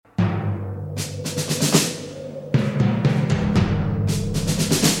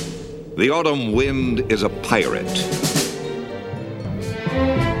The autumn wind is a pirate.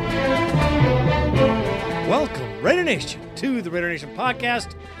 Welcome, Raider Nation, to the Raider Nation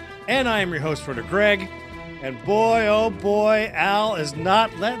podcast, and I am your host, Raider Greg. And boy, oh boy, Al is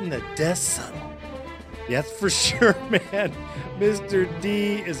not letting the dust settle. That's for sure, man. Mr.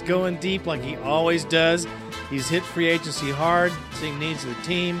 D is going deep like he always does. He's hit free agency hard, seeing needs of the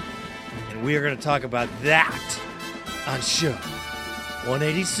team, and we are going to talk about that on show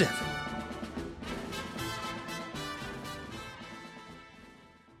 187.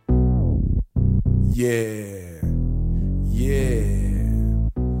 Yeah. Do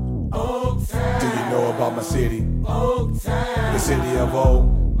you know about my city? The city of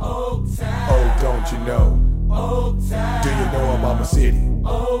O. Oh, don't you know? Do you know about my city?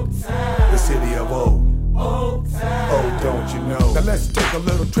 The city of O. Oh, don't you know? Now let's take a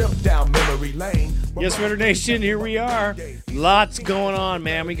little trip down memory lane. Yes, Raider Nation, here we are. Lots going on,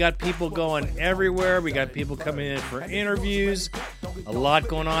 man. We got people going everywhere. We got people coming in for interviews. A lot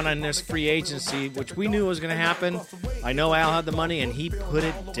going on this free agency, which we knew was going to happen. I know Al had the money, and he put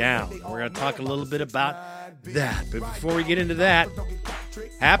it down. We're going to talk a little bit about that. But before we get into that,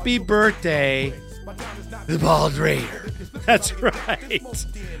 happy birthday, the Bald Raider. That's right.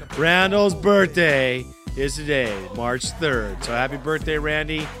 Randall's birthday is today, March 3rd. So happy birthday,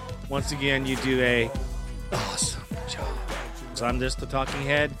 Randy. Once again, you do a awesome job. So I'm just the talking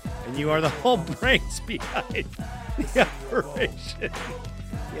head, and you are the whole brains behind the operation.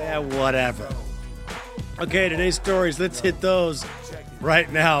 Yeah, whatever. Okay, today's stories. Let's hit those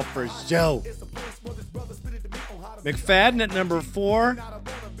right now for show. McFadden at number 4.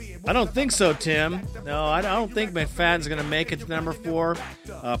 I don't think so, Tim. No, I don't think McFadden's going to make it to number 4.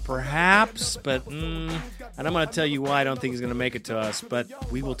 Perhaps, but and I'm going to tell you why I don't think he's going to make it to us, but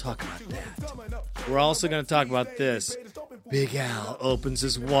we will talk about that. We're also going to talk about this. Big Al opens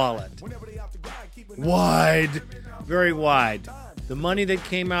his wallet. Wide. Very wide. The money that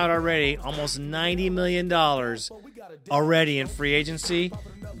came out already, almost $90 million already in free agency,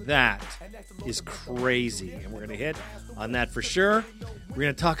 that is crazy. And we're going to hit on that for sure. We're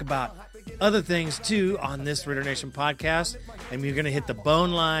going to talk about other things, too, on this Raider Nation podcast. And we're going to hit the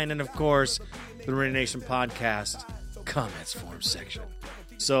bone line and, of course, the Raider Nation podcast comments form section.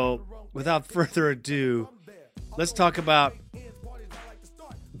 So, without further ado, let's talk about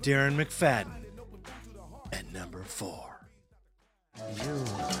Darren McFadden at number 4.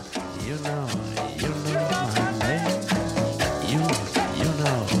 You know my name. You know my name. You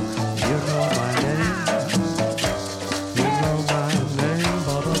know my name.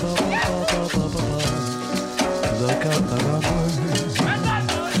 Look up the number.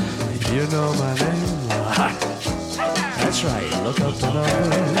 You know my name. That's right. Look up the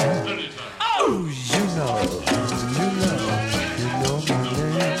number. Oh, you know my name.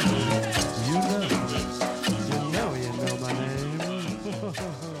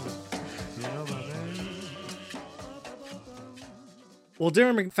 Well,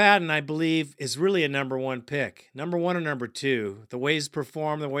 Darren McFadden, I believe, is really a number 1 pick. Number 1 or number 2. The way he's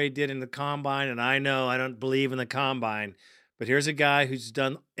performed, the way he did in the Combine, and I know I don't believe in the Combine, but here's a guy who's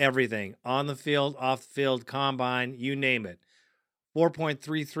done everything. On the field, off the field, Combine, you name it.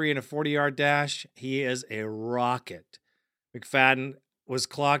 4.33 in a 40-yard dash. He is a rocket. McFadden was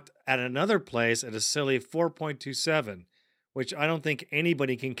clocked at another place at a silly 4.27, which I don't think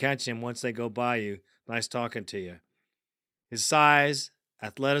anybody can catch him once they go by you. Nice talking to you. His size,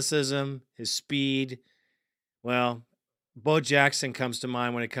 athleticism, his speed. Well, Bo Jackson comes to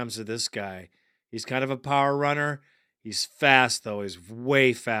mind when it comes to this guy. He's kind of a power runner. He's fast, though. He's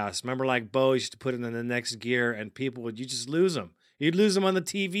way fast. Remember, like Bo used to put him in the next gear, and you just lose him. You'd lose him on the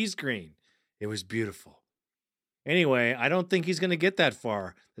TV screen. It was beautiful. Anyway, I don't think he's going to get that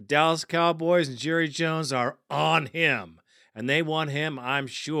far. The Dallas Cowboys and Jerry Jones are on him, and they want him, I'm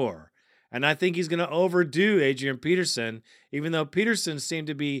sure. And I think he's going to overdo Adrian Peterson, even though Peterson seemed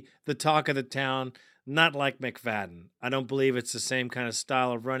to be the talk of the town, not like McFadden. I don't believe it's the same kind of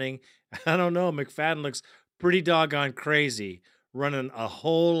style of running. I don't know. McFadden looks pretty doggone crazy, running a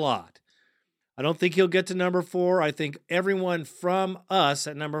whole lot. I don't think he'll get to number 4. I think everyone from us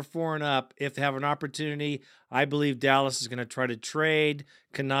at number 4 and up, if they have an opportunity, I believe Dallas is going to try to trade,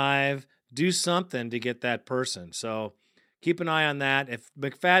 connive, do something to get that person. So keep an eye on that. If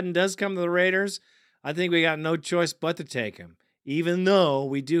McFadden does come to the Raiders, I think we got no choice but to take him, even though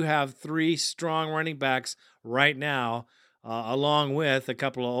we do have 3 strong running backs right now, along with a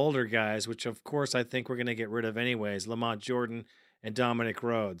couple of older guys, which, of course, I think we're going to get rid of anyways, Lamont Jordan and Dominic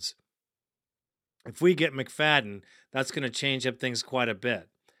Rhodes. If we get McFadden, that's going to change up things quite a bit.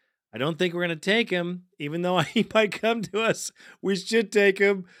 I don't think we're going to take him, even though he might come to us. We should take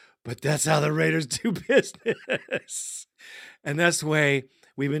him, but that's how the Raiders do business. And that's the way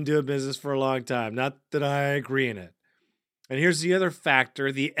we've been doing business for a long time. Not that I agree in it. And here's the other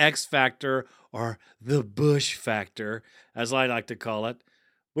factor, the X factor, or the Bush factor, as I like to call it.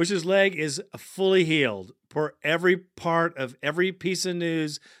 Bush's leg is fully healed. Per every part of every piece of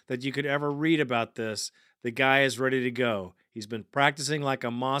news that you could ever read about this, the guy is ready to go. He's been practicing like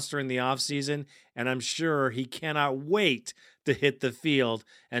a monster in the offseason, and I'm sure he cannot wait to hit the field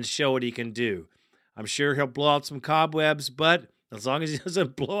and show what he can do. I'm sure he'll blow out some cobwebs, but as long as he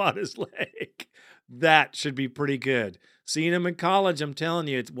doesn't blow out his leg, that should be pretty good. Seeing him in college, I'm telling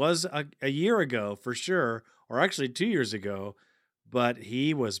you, it was a year ago for sure, or actually 2 years ago, but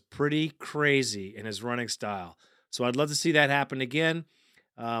he was pretty crazy in his running style. So I'd love to see that happen again.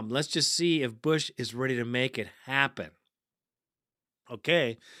 Let's just see if Bush is ready to make it happen.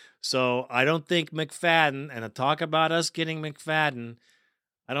 Okay, so I don't think McFadden, and I talk about us getting McFadden,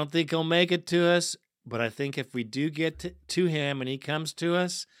 I don't think he'll make it to us, but I think if we do get to him and he comes to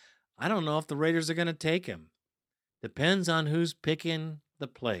us, I don't know if the Raiders are going to take him. Depends on who's picking the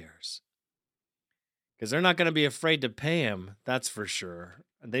players. Because they're not going to be afraid to pay him, that's for sure.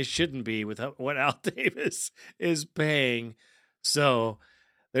 They shouldn't be with what Al Davis is paying. So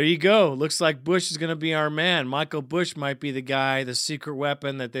there you go. Looks like Bush is going to be our man. Michael Bush might be the guy, the secret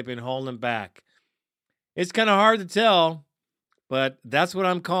weapon that they've been holding back. It's kind of hard to tell, but that's what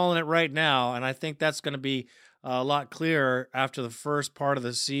I'm calling it right now. And I think that's going to be a lot clearer after the first part of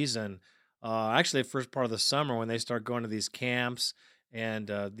the season. Actually, the first part of the summer when they start going to these camps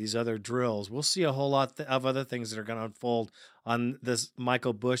and these other drills. We'll see a whole lot of other things that are going to unfold on this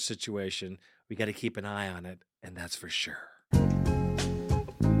Michael Bush situation. We got to keep an eye on it, and that's for sure.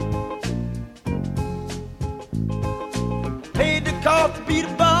 Paid the cost to be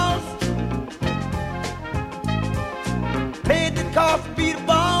the boss. Paid the cost to be the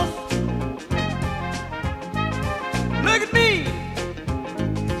boss. Look at me.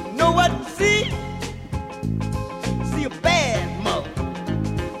 Know what to see? See a bad mother.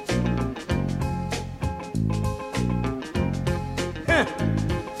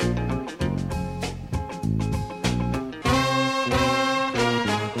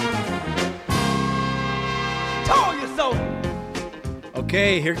 Told you so.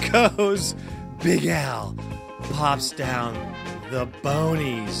 Okay, here goes Big Al. Pops down the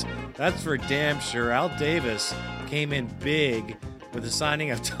bonies. That's for damn sure. Al Davis came in big with the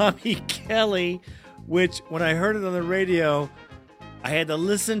signing of Tommy Kelly, which when I heard it on the radio, I had to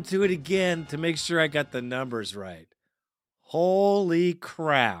listen to it again to make sure I got the numbers right. Holy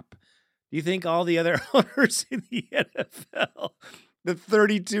crap. Do you think all the other owners in the NFL, the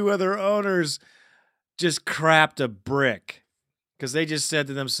 32 other owners, just crapped a brick? Because they just said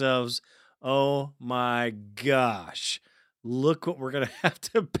to themselves, oh my gosh, look what we're going to have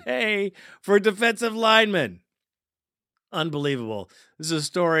to pay for a defensive lineman. Unbelievable. This is a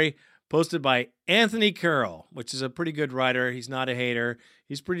story posted by Anthony Carroll, which is a pretty good writer. He's not a hater.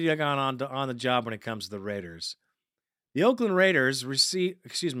 He's pretty on the job when it comes to the Raiders. The Oakland Raiders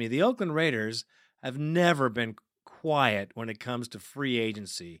have never been quiet when it comes to free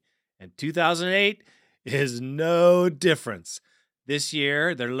agency, and 2008 is no difference. This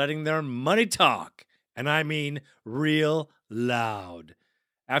year, they're letting their money talk, and I mean real loud.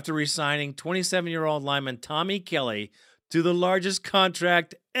 After re-signing 27-year-old lineman Tommy Kelly to the largest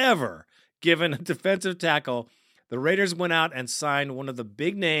contract ever given a defensive tackle, the Raiders went out and signed one of the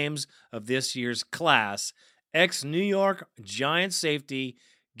big names of this year's class, ex-New York Giants safety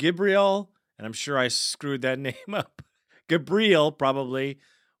Gabriel, and I'm sure I screwed that name up, Gabriel, probably,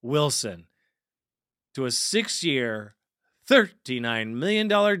 Wilson, to a 6-year, $39 million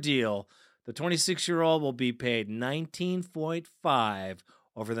deal. The 26-year-old will be paid $19.5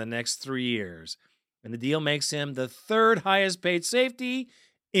 over the next 3 years. And the deal makes him the third highest paid safety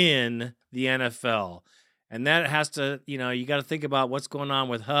in the NFL. And that has to, you got to think about what's going on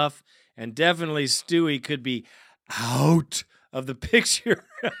with Huff. And definitely Stewie could be out of the picture,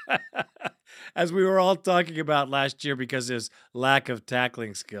 as we were all talking about last year because of his lack of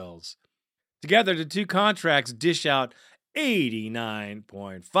tackling skills. Together, the two contracts dish out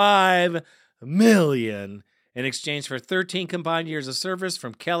 $89.5 million in exchange for 13 combined years of service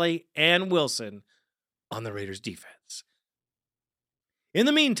from Kelly and Wilson on the Raiders defense. In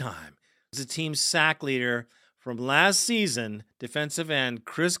the meantime, the team's sack leader from last season, defensive end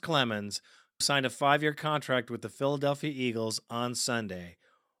Chris Clemons, signed a 5-year contract with the Philadelphia Eagles on Sunday.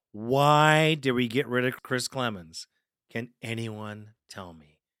 Why did we get rid of Chris Clemons? Can anyone tell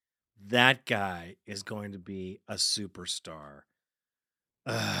me? That guy is going to be a superstar.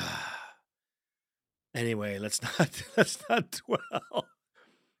 Anyway, let's not dwell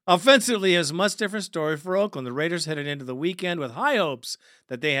Offensively, it's a much different story for Oakland. The Raiders headed into the weekend with high hopes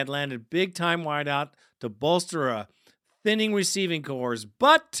that they had landed big-time wideout to bolster a thinning receiving corps,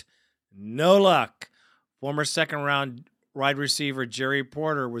 but no luck. Former second-round wide receiver Jerry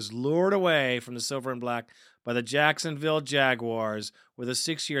Porter was lured away from the Silver and Black by the Jacksonville Jaguars with a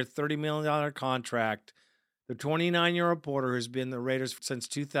 6-year, $30 million contract. The 29-year-old Porter, who's been the Raiders since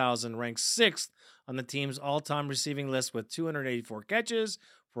 2000, ranks 6th on the team's all-time receiving list with 284 catches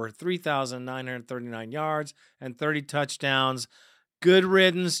for 3,939 yards and 30 touchdowns. Good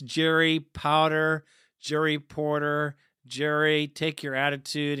riddance, Jerry Porter. Jerry, take your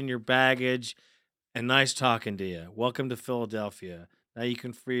attitude and your baggage, and nice talking to you. Welcome to Philadelphia. Now you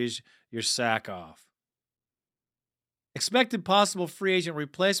can freeze your sack off. Expected possible free agent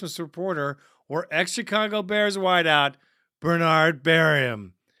replacements for Porter or ex-Chicago Bears wideout Bernard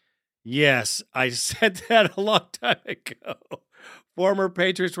Berriam. Yes, I said that a long time ago. Former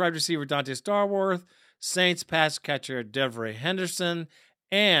Patriots wide receiver Dante Starworth, Saints pass catcher Devery Henderson,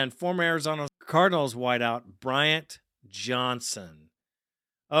 and former Arizona Cardinals wideout Bryant Johnson.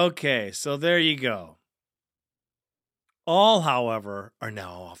 Okay, so there you go. All, however, are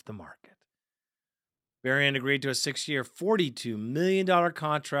now off the market. Berriam agreed to a 6-year, $42 million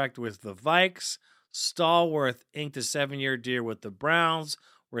contract with the Vikes. Stallworth inked a 7-year deal with the Browns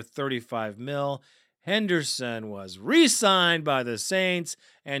worth $35 million. Henderson was re-signed by the Saints,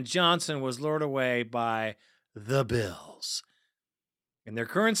 and Johnson was lured away by the Bills. In their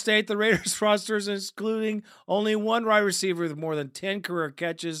current state, the Raiders roster is including only one wide receiver with more than 10 career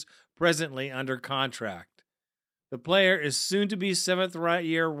catches presently under contract. The player is soon-to-be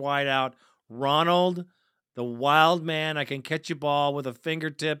 7th-year wideout Ronald, the wild man, I can catch a ball with a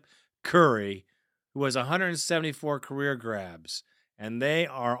fingertip, Curry, who has 174 career grabs, and they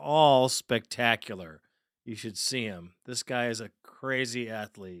are all spectacular. You should see him. This guy is a crazy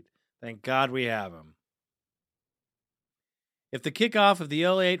athlete. Thank God we have him. If the kickoff of the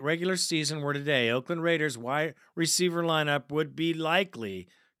 08 regular season were today, Oakland Raiders wide receiver lineup would be likely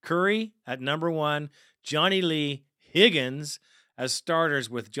Curry at number 1, Johnny Lee, Higgins as starters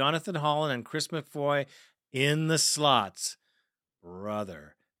with Jonathan Holland and Chris McFoy in the slots.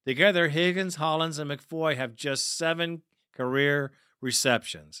 Brother. Together, Higgins, Hollins, and McFoy have just 7 career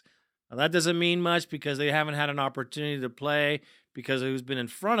receptions. Now, that doesn't mean much because they haven't had an opportunity to play because of who's been in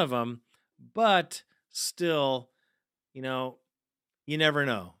front of them, but still, you never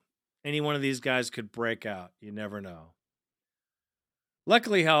know. Any one of these guys could break out. You never know.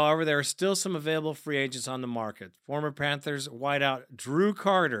 Luckily, however, there are still some available free agents on the market. Former Panthers wideout Drew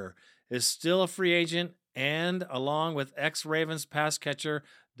Carter is still a free agent, and along with ex-Ravens pass catcher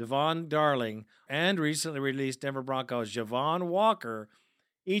Devon Darling and recently released Denver Broncos Javon Walker,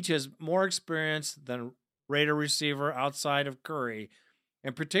 each has more experience than Raider receiver outside of Curry.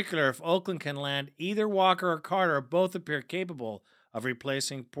 In particular, if Oakland can land either Walker or Carter, both appear capable of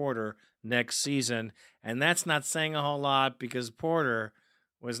replacing Porter next season. And that's not saying a whole lot because Porter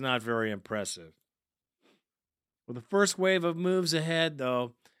was not very impressive. With the first wave of moves ahead,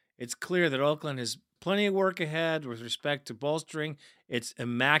 though, it's clear that Oakland has plenty of work ahead with respect to bolstering its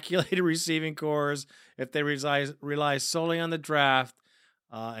immaculate receiving corps. If they rely solely on the draft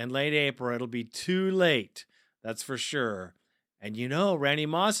in late April, it'll be too late. That's for sure. And Randy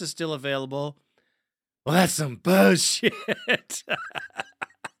Moss is still available. Well, that's some bullshit.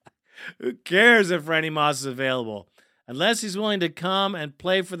 Who cares if Randy Moss is available? Unless he's willing to come and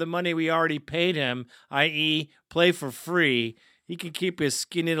play for the money we already paid him, i.e. play for free, he can keep his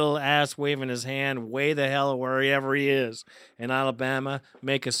skinny little ass waving his hand way the hell wherever he is. In Alabama,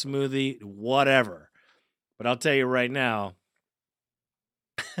 make a smoothie, whatever. But I'll tell you right now,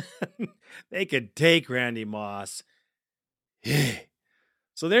 they could take Randy Moss.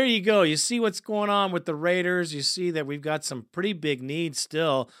 So there you go. You see what's going on with the Raiders. You see that we've got some pretty big needs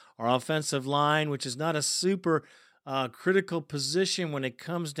still. Our offensive line, which is not a super critical position when it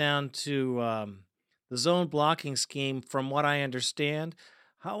comes down to the zone blocking scheme, from what I understand.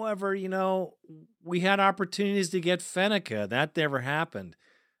 However, we had opportunities to get Fenica. That never happened.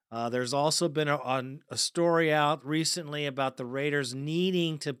 There's also been a story out recently about the Raiders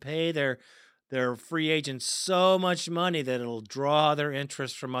needing to pay their free agents so much money that it'll draw their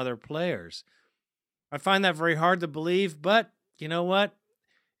interest from other players. I find that very hard to believe, but you know what?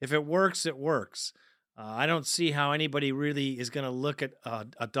 If it works, it works. I don't see how anybody really is going to look at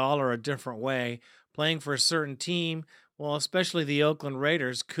a dollar a different way. Playing for a certain team, well, especially the Oakland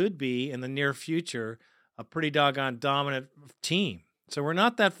Raiders, could be in the near future a pretty doggone dominant team. So we're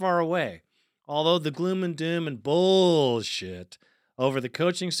not that far away. Although the gloom and doom and bullshit over the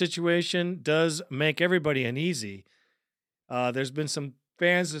coaching situation does make everybody uneasy, there's been some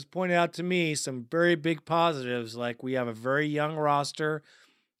fans has pointed out to me some very big positives, like we have a very young roster,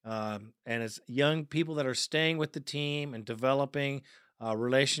 and it's young people that are staying with the team and developing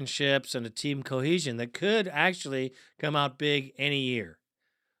relationships and a team cohesion that could actually come out big any year.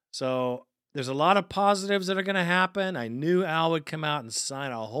 So there's a lot of positives that are going to happen. I knew Al would come out and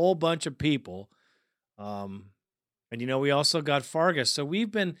sign a whole bunch of people. And we also got Fargas. So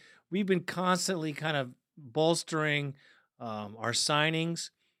we've been constantly kind of bolstering our signings.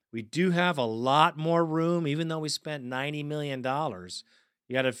 We do have a lot more room, even though we spent $90 million.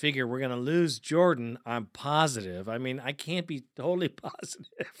 You got to figure we're going to lose Jordan. I'm positive. I mean, I can't be totally positive,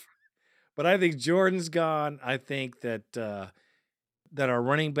 but I think Jordan's gone. I think that our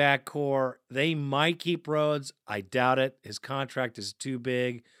running back core, they might keep Rhodes. I doubt it. His contract is too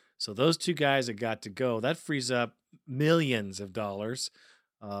big. So those two guys have got to go. That frees up millions of dollars.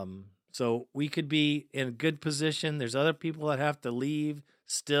 So we could be in a good position. There's other people that have to leave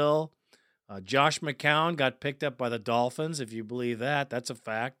still. Josh McCown got picked up by the Dolphins, if you believe that. That's a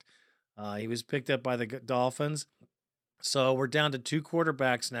fact. He was picked up by the Dolphins. So we're down to 2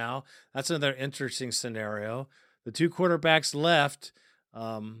 quarterbacks now. That's another interesting scenario. The 2 quarterbacks left,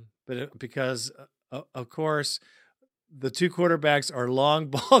 because, of course, the 2 quarterbacks are long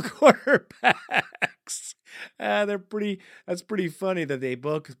ball quarterbacks. That's pretty funny that they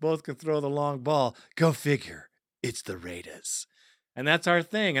both can throw the long ball. Go figure. It's the Raiders. And that's our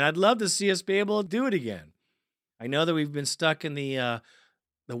thing. And I'd love to see us be able to do it again. I know that we've been stuck in the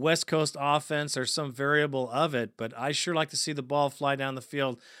West Coast offense or some variable of it, but I sure like to see the ball fly down the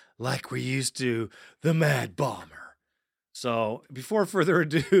field like we used to, the Mad Bomber. So before further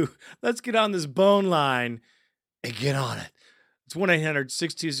ado, let's get on this bone line and get on it. It's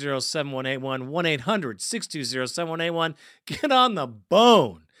 1-800-620-7181, 1-800-620-7181. Get on the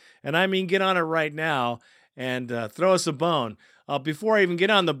bone. And I mean get on it right now and throw us a bone. Before I even get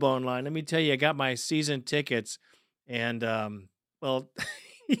on the bone line, let me tell you, I got my season tickets. And, well,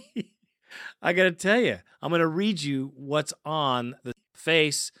 I got to tell you, I'm going to read you what's on the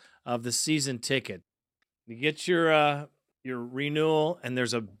face of the season ticket. You get your renewal, and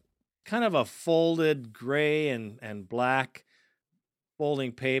there's a kind of a folded gray and black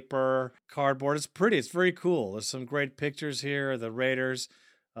folding paper, cardboard. It's pretty. It's very cool. There's some great pictures here of the Raiders.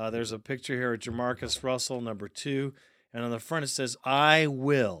 There's a picture here of Jamarcus Russell, number 2. And on the front it says, I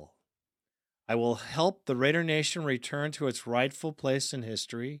will help the Raider Nation return to its rightful place in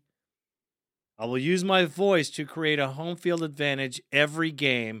history. I will use my voice to create a home field advantage every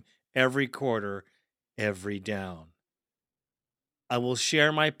game, every quarter, every down. I will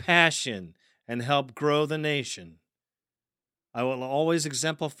share my passion and help grow the nation. I will always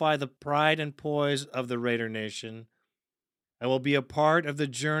exemplify the pride and poise of the Raider Nation. I will be a part of the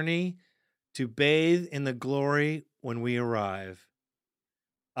journey to bathe in the glory when we arrive.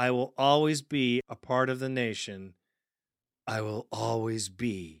 I will always be a part of the nation. I will always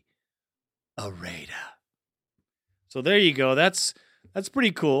be a Raider. So there you go. That's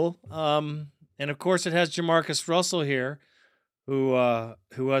pretty cool. And of course it has Jamarcus Russell here, who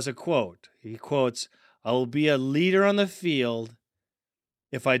has a quote. He quotes, I will be a leader on the field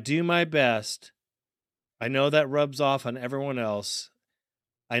if I do my best. I know that rubs off on everyone else.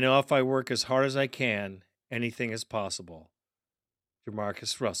 I know if I work as hard as I can, anything is possible.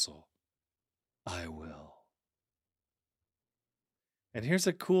 Jamarcus Russell, I will. And here's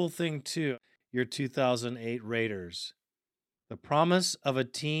a cool thing, too. Your 2008 Raiders. The promise of a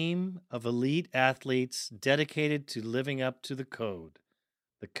team of elite athletes dedicated to living up to the code.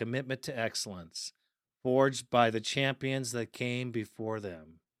 The commitment to excellence, forged by the champions that came before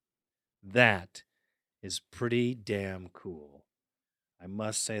them. That is pretty damn cool. I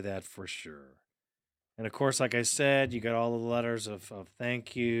must say that for sure. And of course, like I said, you got all the letters of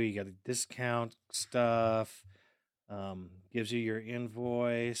thank you. You got the discount stuff. Gives you your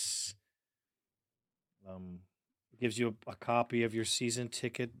invoice. Gives you a copy of your season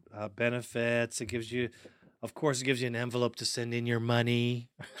ticket benefits. It gives you, of course, it gives you an envelope to send in your money.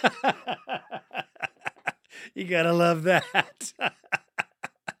 You gotta love that.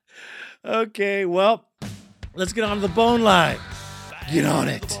 Okay, well, let's get on to the bone line. Get on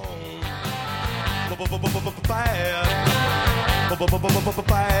it.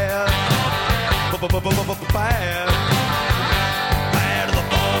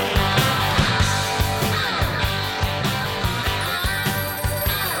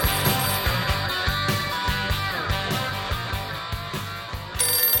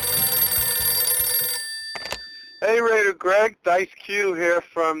 Hey, Raider Greg, Dice Q here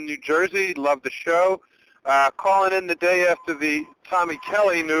from New Jersey. Love the show. Calling in the day after the Tommy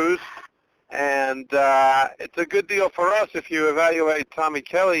Kelly news. And it's a good deal for us if you evaluate Tommy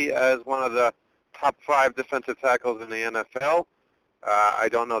Kelly as one of the top 5 defensive tackles in the NFL. I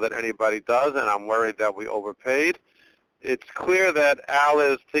don't know that anybody does, and I'm worried that we overpaid. It's clear that Al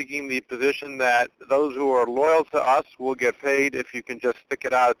is taking the position that those who are loyal to us will get paid. If you can just stick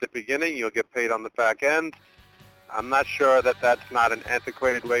it out at the beginning, you'll get paid on the back end. I'm not sure that that's not an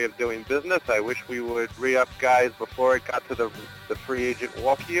antiquated way of doing business. I wish we would re-up guys before it got to the free agent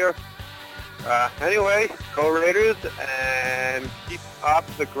walk year. Anyway, go Raiders, and keep up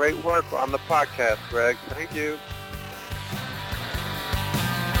the great work on the podcast, Greg. Thank you.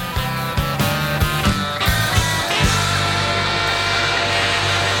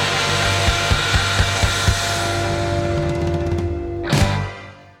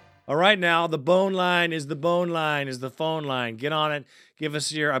 All right, now, the bone line is the phone line. Get on it. Give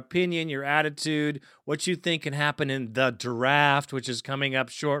us your opinion, your attitude, what you think can happen in the draft, which is coming up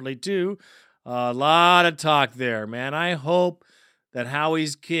shortly, too. A lot of talk there, man. I hope that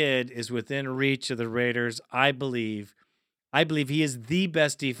Howie's kid is within reach of the Raiders. I believe he is the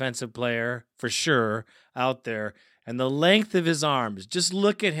best defensive player, for sure, out there. And the length of his arms, just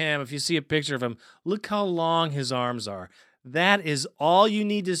look at him. If you see a picture of him, look how long his arms are. That is all you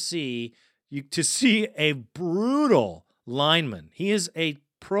need to see to see a brutal lineman. He is a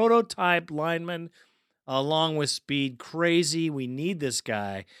prototype lineman along with speed. Crazy. We need this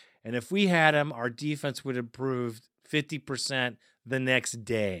guy. And if we had him, our defense would improve 50% the next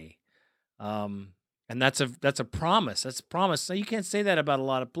day. And that's a promise. That's a promise. So you can't say that about a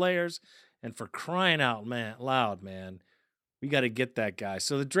lot of players. And for crying out loud, man, we got to get that guy.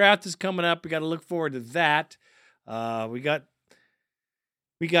 So the draft is coming up. We got to look forward to that. We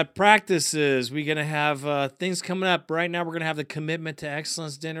got practices. We're going to have things coming up. Right now, we're going to have the Commitment to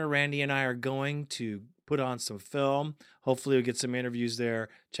Excellence dinner. Randy and I are going to put on some film. Hopefully, we'll get some interviews there.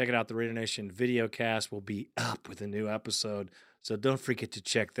 Check it out. The Raider Nation video cast will be up with a new episode. So don't forget to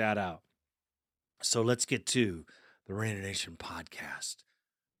check that out. So let's get to the Raider Nation podcast.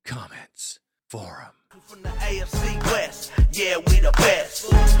 Comments. Forum. From the AFC West, yeah, we the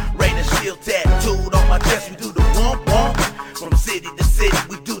best. Raider shield tattooed on my chest, we do the womp womp. From city to city,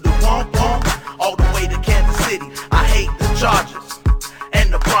 we do the womp womp. All the way to Kansas City, I hate the Chargers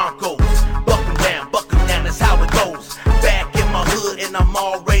and the Broncos. Buck them down, that's how it goes. Back in my hood and I'm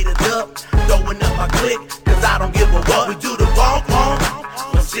all rated up. Throwing up my click, cause I don't give a what. We do the womp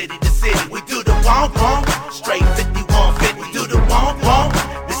womp. From city to city, we do the womp womp. Straight 5150, we do the womp womp.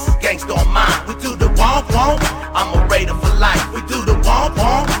 This is gangsta on mine, we do the womp womp. I'm a Raider for life, we do the womp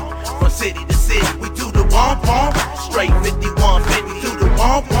womp. From city to city, we do the womp womp. Straight 5150, we do the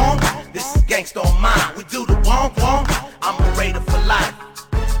womp womp. This is gangsta on mine, we do the womp womp. I'm a Raider for life.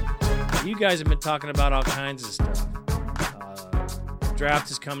 You guys have been talking about all kinds of stuff.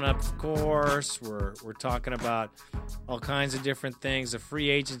 Draft is coming up, of course. We're talking about all kinds of different things. The free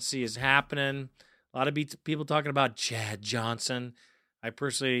agency is happening. A lot of people talking about Chad Johnson. I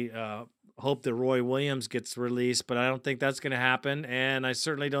personally hope that Roy Williams gets released, but I don't think that's going to happen. And I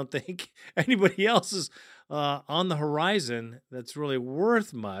certainly don't think anybody else is on the horizon that's really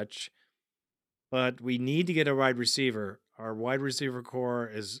worth much. But we need to get a wide receiver. Our wide receiver core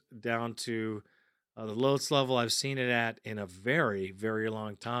is down to the lowest level I've seen it at in a very, very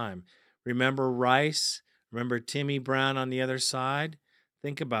long time. Remember Rice? Remember Timmy Brown on the other side?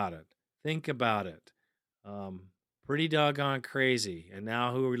 Think about it. Pretty doggone crazy. And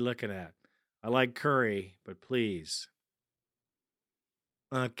now who are we looking at? I like Curry, but please.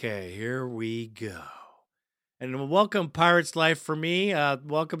 Okay, here we go. And welcome, Pirates Life for me.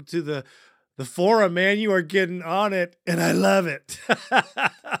 Welcome to the forum, man. You are getting on it, and I love it.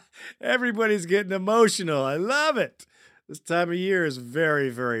 Everybody's getting emotional. I love it. This time of year is very,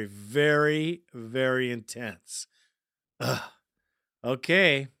 very, very, very intense.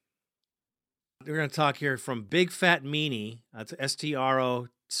 Okay. We're going to talk here from Big Fat Meanie. That's STRO,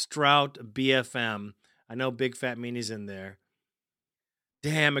 Strout BFM. I know Big Fat Meanie's in there.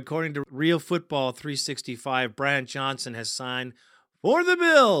 Damn, according to Real Football 365, Brian Johnson has signed for the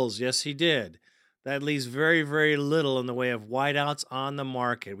Bills. Yes, he did. That leaves very, very little in the way of wideouts on the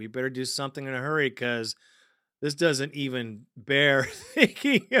market. We better do something in a hurry because this doesn't even bear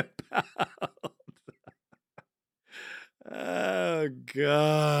thinking about. Oh,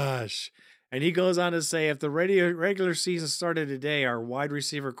 gosh. And he goes on to say, if the regular season started today, our wide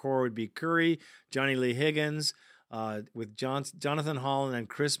receiver core would be Curry, Johnny Lee Higgins, with Jonathan Holland and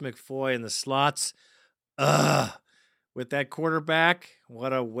Chris McFoy in the slots. With that quarterback,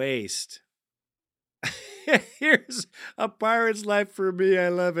 what a waste. Here's a Pirate's Life for me. I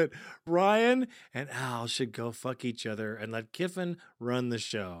love it. Ryan and Al should go fuck each other and let Kiffin run the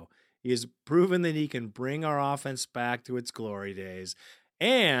show. He has proven that he can bring our offense back to its glory days.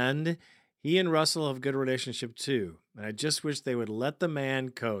 And he and Russell have a good relationship too. And I just wish they would let the man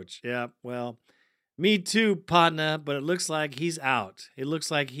coach. Yeah, well, me too, partner, but it looks like he's out. It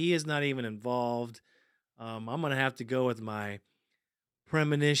looks like he is not even involved. I'm going to have to go with my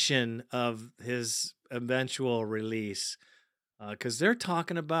premonition of his eventual release. Because they're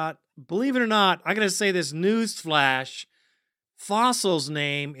talking about, believe it or not, I got to say this news flash, Fossil's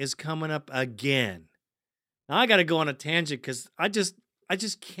name is coming up again. Now I got to go on a tangent because I just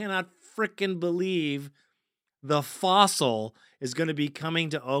cannot freaking believe the Fossil is going to be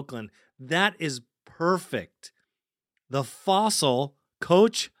coming to Oakland. That is perfect. The Fossil,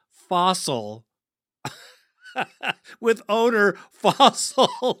 Coach Fossil, with owner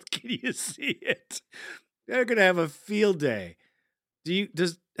Fossil. Can you see it? They're going to have a field day.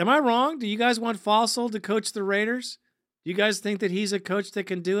 Am I wrong? Do you guys want Fossil to coach the Raiders? Do you guys think that he's a coach that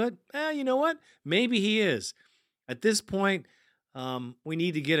can do it? You know what? Maybe he is. At this point, we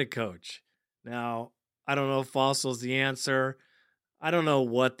need to get a coach. Now, I don't know if Fossil's the answer. I don't know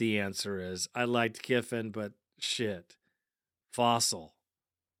what the answer is. I liked Kiffin, but shit. Fossil.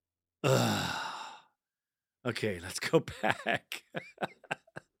 Ugh. Okay, let's go back.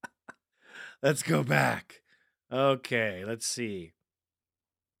 Let's go back. Okay, let's see.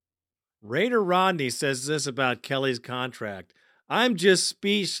 Raider Rodney says this about Kelly's contract. I'm just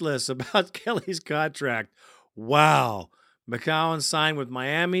speechless about Kelly's contract. Wow. McCown signed with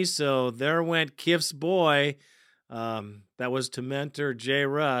Miami, so there went Kiff's boy. That was to mentor Jay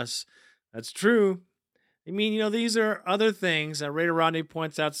Russ. That's true. I mean, these are other things. Raider Rodney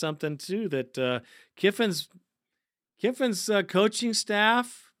points out something, too, that Kiffin's coaching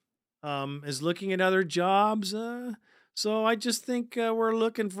staff is looking at other jobs. So I just think we're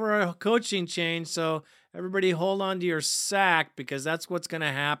looking for a coaching change. So everybody hold on to your sack because that's what's going to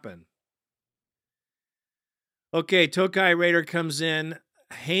happen. Okay, Tokai Raider comes in.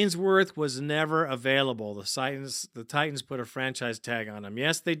 Hainsworth was never available. The Titans put a franchise tag on him.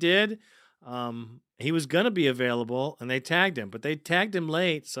 Yes, they did. He was going to be available, and they tagged him. But they tagged him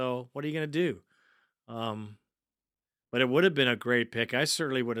late, so what are you going to do? But it would have been a great pick. I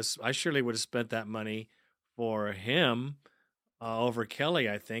surely would have spent that money for him over Kelly,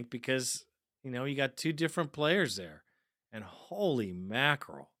 I think, because, you got two different players there. And holy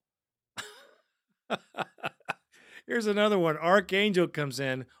mackerel. Here's another one. Archangel comes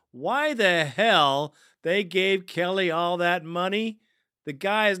in. Why the hell they gave Kelly all that money? The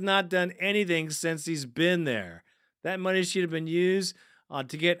guy has not done anything since he's been there. That money should have been used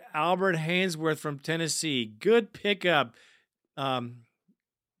to get Albert Hainsworth from Tennessee. Good pickup.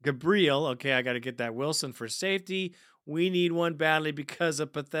 Gabriel, okay, I got to get that. Wilson for safety. We need one badly because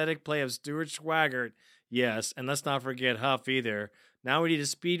of pathetic play of Stuart Schwaggart. Yes, and let's not forget Huff either. Now we need a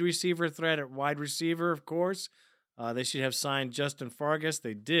speed receiver threat at wide receiver, of course. They should have signed Justin Fargas.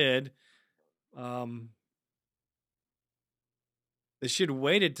 They did. They should have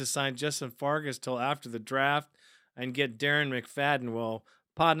waited to sign Justin Fargas till after the draft and get Darren McFadden. Well,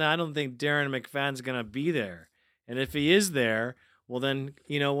 partner, I don't think Darren McFadden's going to be there. And if he is there, well then,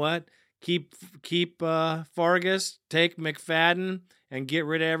 you know what? Keep Fargas, take McFadden, and get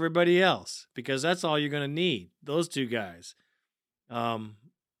rid of everybody else because that's all you're going to need, those two guys. And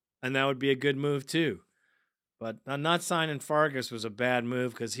that would be a good move too. But not signing Fargas was a bad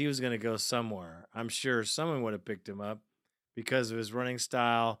move because he was going to go somewhere. I'm sure someone would have picked him up because of his running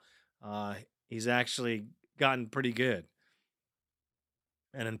style. He's actually gotten pretty good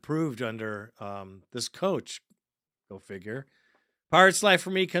and improved under this coach. Go figure. Pirates Life for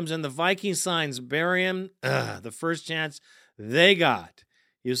me comes in. The Vikings signs Barium, the first chance they got.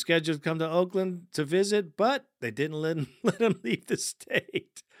 He was scheduled to come to Oakland to visit, but they didn't let him leave the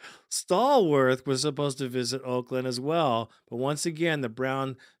state. Stallworth was supposed to visit Oakland as well, but once again, the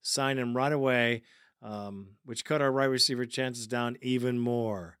Browns signed him right away, which cut our wide receiver chances down even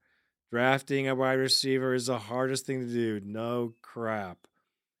more. Drafting a wide receiver is the hardest thing to do. No crap.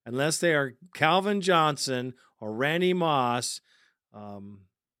 Unless they are Calvin Johnson or Randy Moss,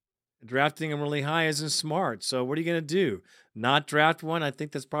 drafting him really high isn't smart. So what are you going to do? Not draft one? I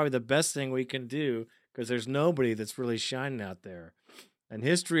think that's probably the best thing we can do because there's nobody that's really shining out there. And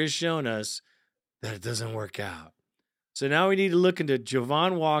history has shown us that it doesn't work out. So now we need to look into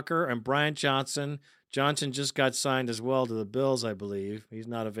Javon Walker and Bryant Johnson. Johnson just got signed as well to the Bills, I believe. He's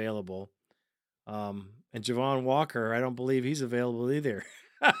not available. And Javon Walker, I don't believe he's available either.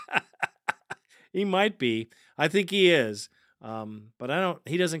 He might be. I think he is. But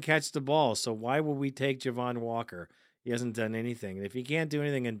he doesn't catch the ball. So why would we take Javon Walker? He hasn't done anything. If he can't do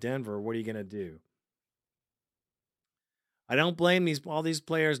anything in Denver, what are you going to do? I don't blame all these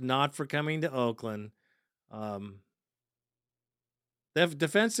players not for coming to Oakland.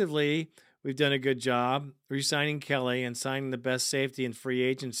 Defensively, we've done a good job re-signing Kelly and signing the best safety in free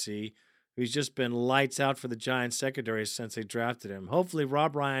agency, who's just been lights out for the Giants secondary since they drafted him. Hopefully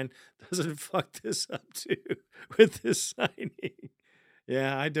Rob Ryan doesn't fuck this up too with this signing.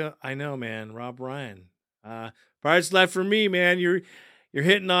 Yeah, I know, man. Rob Ryan. Parts left for me, man. You're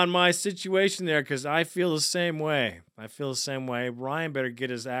hitting on my situation there because I feel the same way. Ryan better get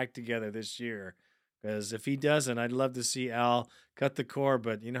his act together this year, because if he doesn't, I'd love to see Al cut the cord.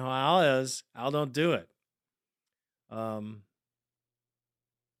 But you know how Al is. Al don't do it.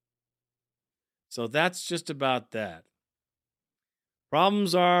 So that's just about that.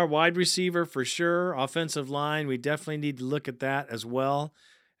 Problems are wide receiver for sure. Offensive line, we definitely need to look at that as well.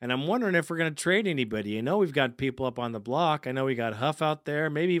 And I'm wondering if we're going to trade anybody. I know we've got people up on the block. I know we got Huff out there.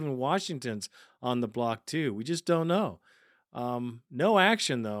 Maybe even Washington's on the block too. We just don't know. No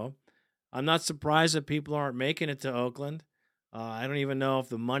action, though. I'm not surprised that people aren't making it to Oakland. I don't even know if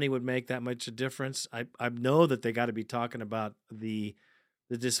the money would make that much a difference. I know that they got to be talking about the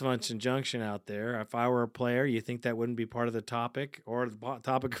dysfunction junction out there. If I were a player, you think that wouldn't be part of the topic or the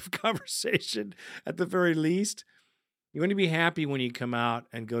topic of conversation at the very least? You want to be happy when you come out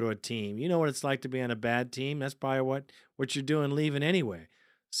and go to a team. You know what it's like to be on a bad team. That's probably what you're doing leaving anyway.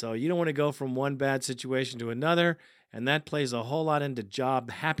 So you don't want to go from one bad situation to another, and that plays a whole lot into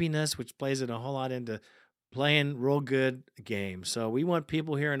job happiness, which plays a whole lot into playing real good games. So we want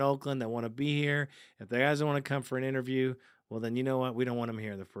people here in Oakland that want to be here. If the guys don't want to come for an interview, well, then you know what? We don't want them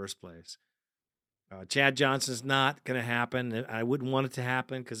here in the first place. Chad Johnson's not going to happen. I wouldn't want it to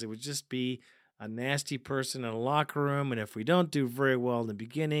happen because it would just be a nasty person in a locker room. And if we don't do very well in the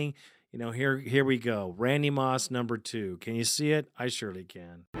beginning, here we go. Randy Moss, number 2. Can you see it? I surely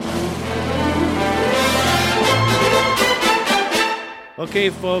can.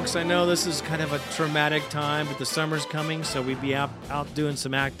 Okay, folks, I know this is kind of a traumatic time, but the summer's coming, so we'd be out doing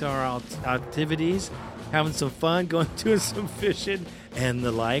some outdoor activities, having some fun, doing some fishing and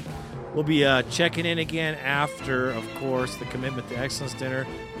the like. We'll be checking in again after, of course, the Commitment to Excellence dinner.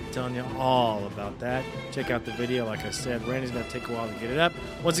 I'm telling you all about that. Check out the video. Like I said, Randy's going to take a while to get it up.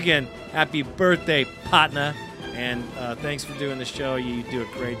 Once again, happy birthday, partner. And thanks for doing the show. You do a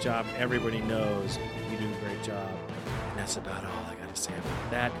great job. Everybody knows you do a great job. And that's about all I got to say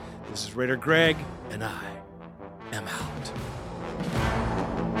about that. This is Raider Greg, and I am out.